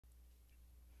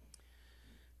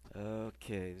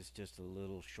Okay, this is just a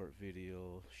little short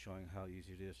video showing how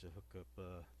easy it is to hook up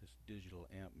this digital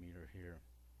amp meter here.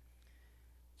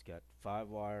 It's got 5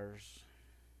 wires.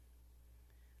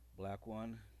 Black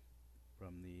one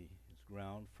from the is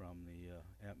ground from the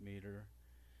amp meter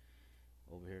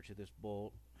over here to this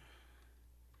bolt,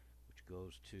 which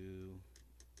goes to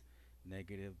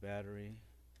negative battery.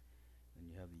 Then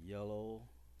you have the yellow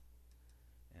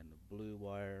and the blue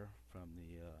wire from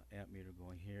the amp meter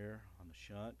going here on the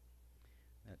shunt.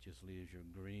 That just leaves your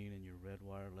green and your red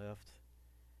wire left,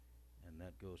 and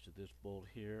that goes to this bolt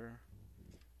here,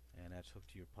 and that's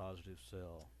hooked to your positive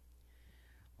cell.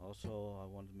 Also, I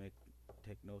wanted to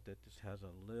take note that this has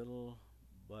a little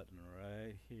button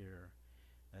right here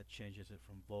that changes it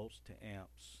from volts to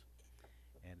amps,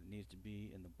 and it needs to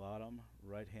be in the bottom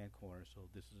right hand corner. So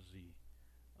this is the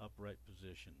upright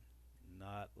position,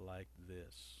 not like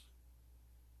this.